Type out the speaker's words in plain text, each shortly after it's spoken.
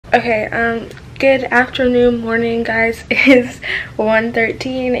Okay, good afternoon, morning, guys. It is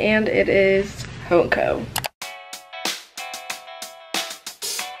 1:13 and it is hoco.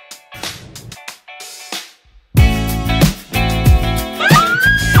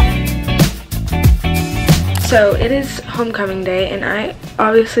 So it is homecoming day and I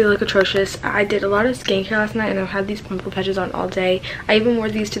obviously look atrocious. I did a lot of skincare last night and I've had these pimple patches on all day. I even wore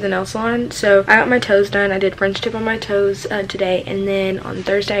these to the nail salon. So I got my toes done. I did French tip on my toes today, and then on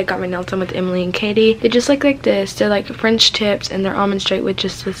Thursday I got my nails done with Emily and Katie. They just look like this. They're like French tips and they're almond straight with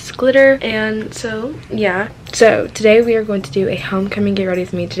just this glitter. And so yeah. So today we are going to do a homecoming get ready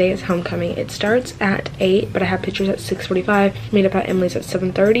with me. Today is homecoming. It starts at 8, but I have pictures at 6:45. Meet up at Emily's at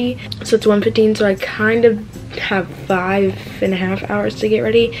 7:30. So it's 1:15, so I kind of have 5.5 hours to get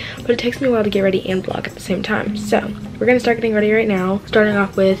ready, but it takes me a while to get ready and vlog at the same time. So we're gonna start getting ready right now, starting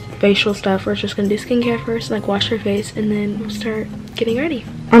off with facial stuff. We're just gonna do skincare first, like wash your face, and then we'll start getting ready.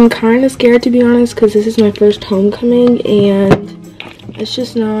 I'm kind of scared, to be honest, because this is my first homecoming and it's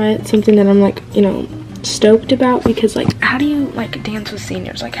just not something that I'm like, you know, stoked about, because like, how do you like dance with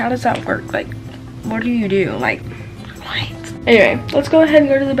seniors? Like, how does that work? Like, what do you do? Like, what? Anyway, let's go ahead and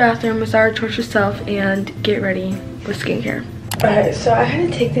go to the bathroom, massage towards yourself, and get ready with skincare. Alright, so I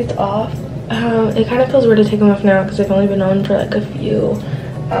had to take these off. It kind of feels weird to take them off now because I've only been on for like a few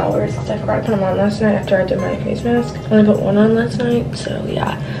hours. I forgot to put them on last night after I did my face mask. I only put one on last night, so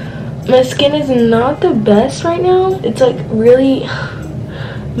yeah. My skin is not the best right now. It's like really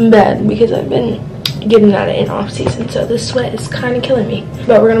bad because I've been getting at it in off season, so this sweat is kind of killing me.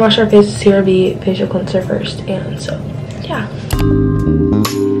 But we're gonna wash our faces here, the facial cleanser first, and so yeah.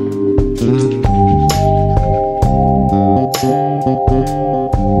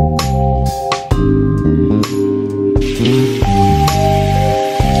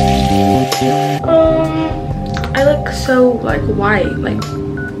 I look so like white, like,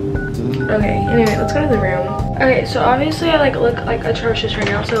 okay, anyway, let's go to the room. Okay, so obviously I like look like atrocious right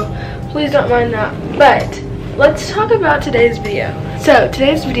now, so please don't mind that. But let's talk about today's video. So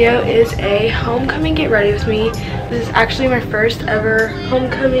today's video is a homecoming get ready with me. This is actually my first ever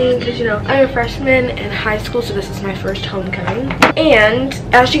homecoming because, you know, I'm a freshman in high school, so this is my first homecoming. And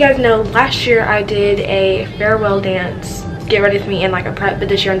as you guys know, last year I did a farewell dance get ready with me and like a prep, but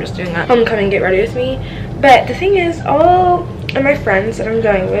this year I'm just doing a homecoming get ready with me. But the thing is, all of my friends that I'm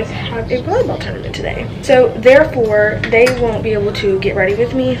going with have a volleyball tournament today, so therefore they won't be able to get ready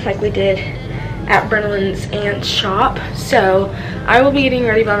with me like we did at Brennalin's aunt's shop. So I will be getting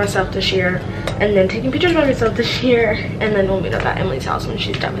ready by myself this year and then taking pictures by myself this year, and then we'll meet up at Emily's house when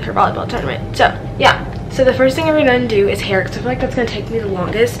she's done with her volleyball tournament. So yeah, so the first thing I'm gonna do is hair, because I feel like that's gonna take me the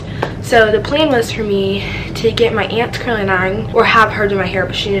longest. So the plan was for me to get my aunt curling iron or have her do my hair,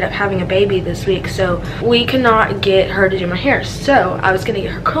 but she ended up having a baby this week, so we could not get her to do my hair. So I was gonna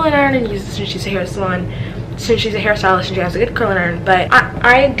get her curling iron and use it since she's a hair salon, since she's a hairstylist and she has a good curling iron. But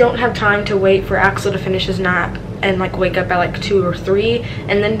I don't have time to wait for Axel to finish his nap and like wake up at like 2 or 3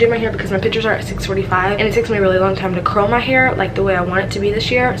 and then do my hair, because my pictures are at 6:45 and it takes me a really long time to curl my hair like the way I want it to be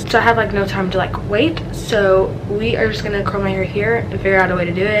this year. So I have like no time to like wait, so we are just gonna curl my hair here and figure out a way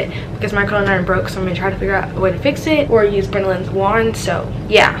to do it, because my curling iron broke, so I'm gonna try to figure out a way to fix it or use Brennalin's wand. So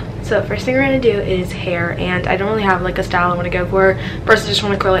yeah, so first thing we're gonna do is hair, and I don't really have like a style I want to go for. First I just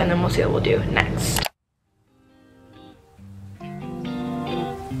want to curl it and then we'll see what we'll do next.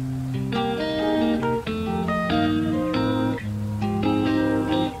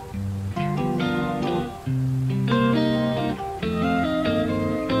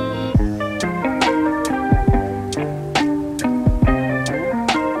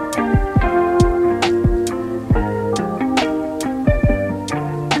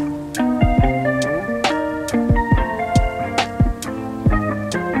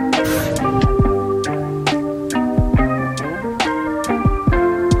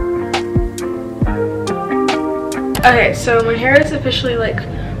 Okay, so my hair is officially like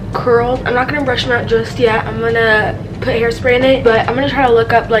curled. I'm not gonna brush them out just yet. I'm gonna put hairspray in it, but I'm gonna try to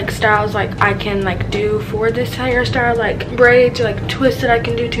look up like styles like I can like do for this hairstyle, like braids or like twists that I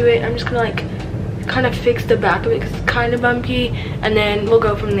can do to it. I'm just gonna like kind of fix the back of it because it's kind of bumpy, and then we'll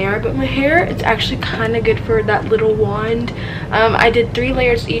go from there. But my hair, it's actually kind of good for that little wand. I did 3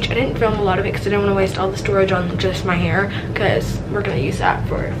 layers each. I didn't film a lot of it because I didn't want to waste all the storage on just my hair, because we're gonna use that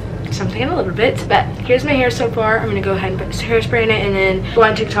for something in a little bit. But here's my hair so far. I'm gonna go ahead and put this hairspray in it and then go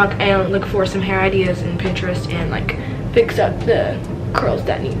on TikTok and look for some hair ideas in Pinterest and like fix up the curls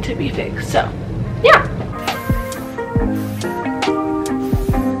that need to be fixed. So yeah.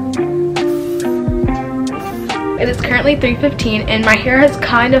 It is currently 3:15 and my hair has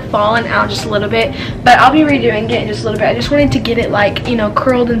kind of fallen out just a little bit, but I'll be redoing it in just a little bit. I just wanted to get it like, you know,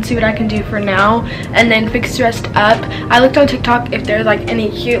 curled and see what I can do for now, and then fix the rest up. I looked on TikTok if there's like any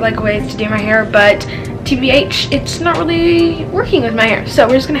cute like ways to do my hair, but TBH, it's not really working with my hair. So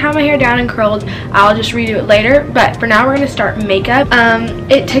we're just gonna have my hair down and curled. I'll just redo it later, but for now we're gonna start makeup.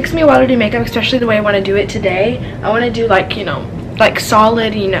 It takes me a while to do makeup, especially the way I want to do it today. I want to do like, you know, like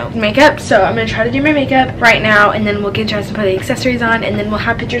solid, you know, makeup. So I'm gonna try to do my makeup right now, and then we'll get dressed and put the accessories on, and then we'll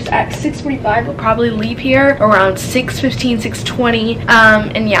have pictures at 6:45. We'll probably leave here around 6:15, 6:20.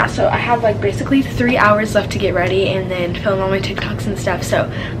 And yeah, so I have like basically 3 hours left to get ready and then film all my TikToks and stuff. So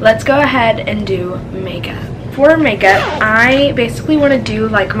let's go ahead and do makeup. For makeup, I basically want to do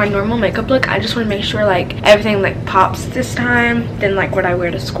like my normal makeup look. I just want to make sure like everything like pops this time than like what I wear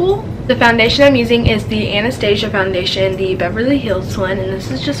to school. The foundation I'm using is the Anastasia foundation, the Beverly Hills one, and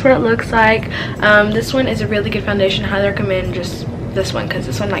this is just what it looks like. This one is a really good foundation. I highly recommend just this one because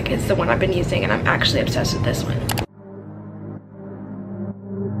this one like is the one I've been using and I'm actually obsessed with this one.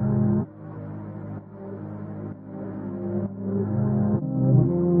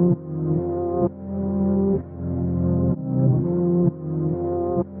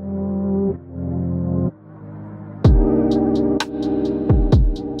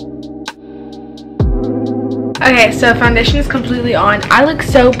 Okay, so foundation is completely on. I look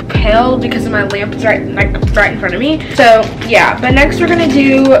so pale because of my lamp is right in front of me. So yeah, but next we're gonna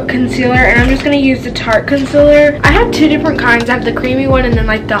do concealer, and I'm just gonna use the Tarte concealer. I have two different kinds. I have the creamy one and then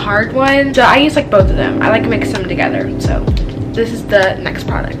like the hard one. So I use like both of them. I like mix them together. So this is the next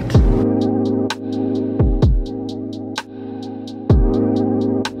product.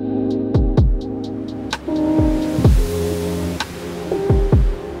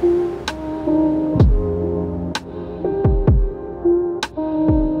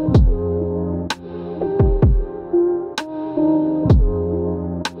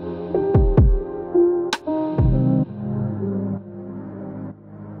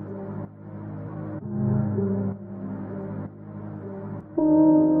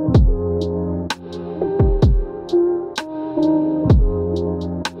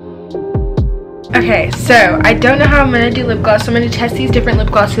 Okay, so I don't know how I'm gonna do lip gloss, so I'm gonna test these different lip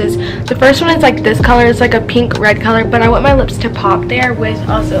glosses. The first one is like this color. It's like a pink red color, but I want my lips to pop there with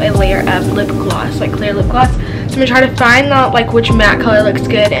also a layer of lip gloss, like clear lip gloss. So I'm gonna try to find out like which matte color looks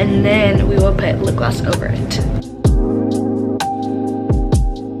good, and then we will put lip gloss over it.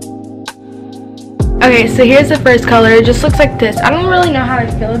 Okay, so here's the first color. It just looks like this. I don't really know how I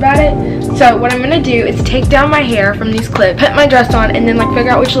feel about it. So what I'm gonna do is take down my hair from these clips, put my dress on, and then like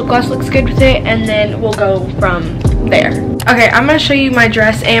figure out which lip gloss looks good with it, and then we'll go from there. Okay, I'm gonna show you my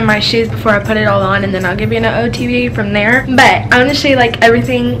dress and my shoes before I put it all on, and then I'll give you an OTB from there. But I'm gonna show you like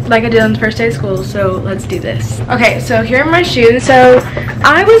everything like I did on the first day of school, so let's do this. Okay, so here are my shoes. So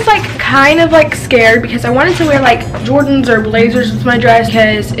I was like kind of like scared because I wanted to wear like Jordans or blazers with my dress,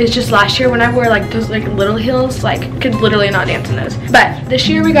 because it's just last year when I wore like those like little heels, like could literally not dance in those. But this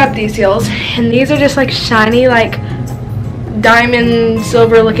year we got these heels, and these are just like shiny like diamond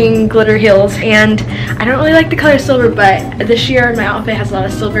silver looking glitter heels, and I don't really like the color silver, but this year my outfit has a lot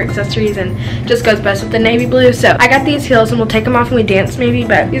of silver accessories and just goes best with the navy blue. So I got these heels, and we'll take them off when we dance maybe,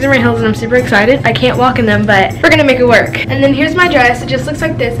 but these are my heels and I'm super excited. I can't walk in them, but we're gonna make it work. And then here's my dress. It just looks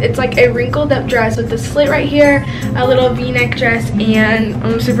like this. It's like a wrinkled up dress with a slit right here, a little v-neck dress, and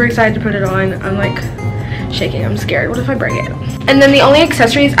I'm super excited to put it on. I'm like shaking. I'm scared. What if I break it? And then the only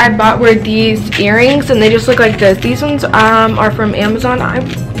accessories I bought were these earrings, and they just look like this. These ones are from Amazon.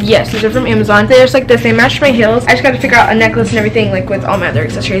 Yes, these are from Amazon. They're just like this. They match my heels. I just got to figure out a necklace and everything like with all my other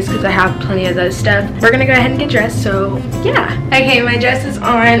accessories because I have plenty of those stuff. We're gonna go ahead and get dressed, so yeah. Okay, my dress is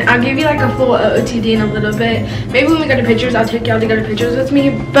on. I'll give you like a full OOTD in a little bit. Maybe when we go to pictures, I'll take y'all to go to pictures with me,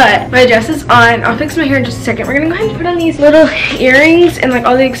 but my dress is on. I'll fix my hair in just a second. We're gonna go ahead and put on these little earrings and like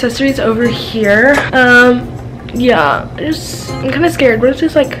all the accessories over here. Yeah, I'm kind of scared. What if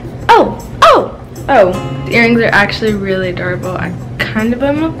it's like, oh, the earrings are actually really adorable. I kind of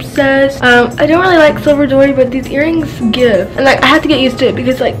am obsessed. I don't really like silver jewelry, but these earrings give, and like I have to get used to it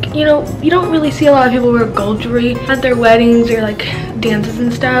because like, you know, you don't really see a lot of people wear gold jewelry at their weddings or like dances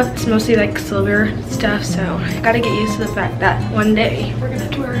and stuff. It's mostly like silver stuff, so I gotta get used to the fact that one day we're gonna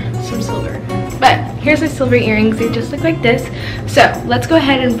have to wear some silver. But here's my silver earrings. They just look like this. So let's go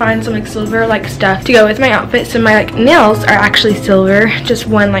ahead and find some like silver like stuff to go with my outfit. So my like nails are actually silver, just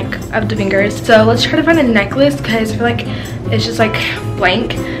one like of the fingers. So let's try to find a necklace because I feel like it's just like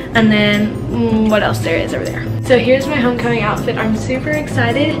blank. And then what else there is over there. So here's my homecoming outfit. I'm super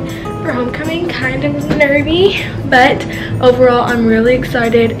excited for homecoming, kind of nervy, but overall I'm really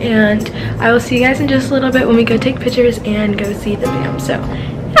excited, and I will see you guys in just a little bit when we go take pictures and go see the fam. So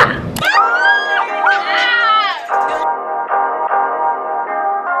yeah.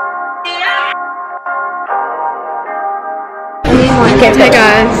 Hey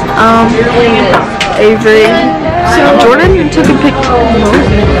guys, Avery. So Jordan took a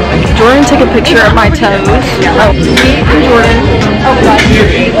picture of my toes. Oh, me and Jordan.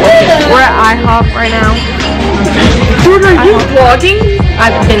 We're at IHOP right now. Jordan, are you vlogging?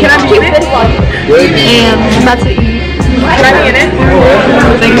 Can I be in it? And I'm about to eat. Can I be in it?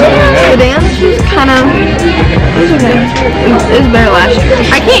 The dance was kind of. It was better last year.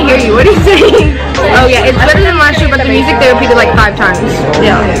 I can't hear you. What are you saying? Oh yeah, it's better than last year, but the music they repeated like 5 times.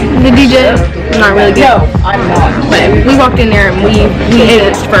 Yeah. The DJ, not really good. No, I'm not. But we walked in there and we ate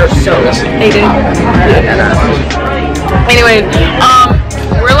it first, so they did. Anyway,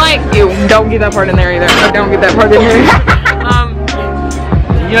 we're like, ew, don't get that part in there either. Don't get that part in there.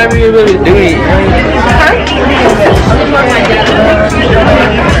 You never even really do it.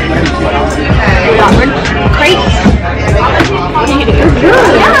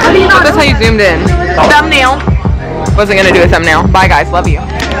 Oh, that's how you zoomed in. Thumbnail. Wasn't gonna do a thumbnail. Bye guys, love you.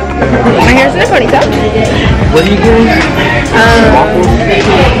 My hair's in a ponytail. What are you doing?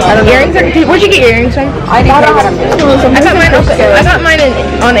 Earrings are, where'd you get your earrings from? I got mine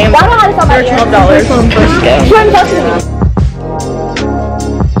on Amazon. They're $12 from Vsco.